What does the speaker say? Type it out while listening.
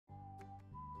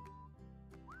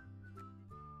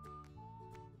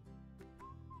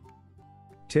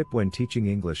Tip: when teaching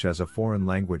English as a foreign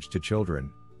language to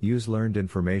children, use learned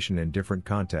information in different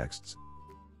contexts.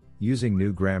 Using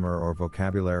new grammar or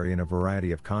vocabulary in a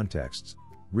variety of contexts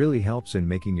really helps in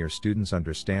making your students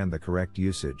understand the correct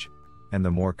usage, and the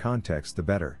more context the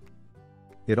better.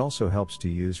 It also helps to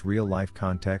use real-life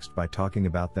context by talking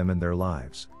about them in their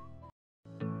lives.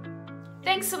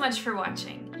 Thanks so much for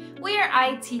watching. We are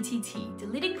ITTT, the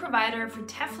leading provider for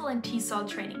TEFL and TESOL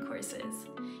training courses.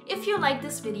 If you like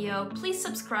this video, please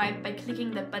subscribe by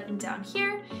clicking the button down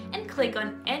here and click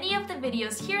on any of the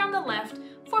videos here on the left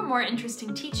for more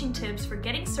interesting teaching tips for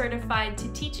getting certified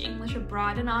to teach English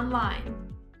abroad and online.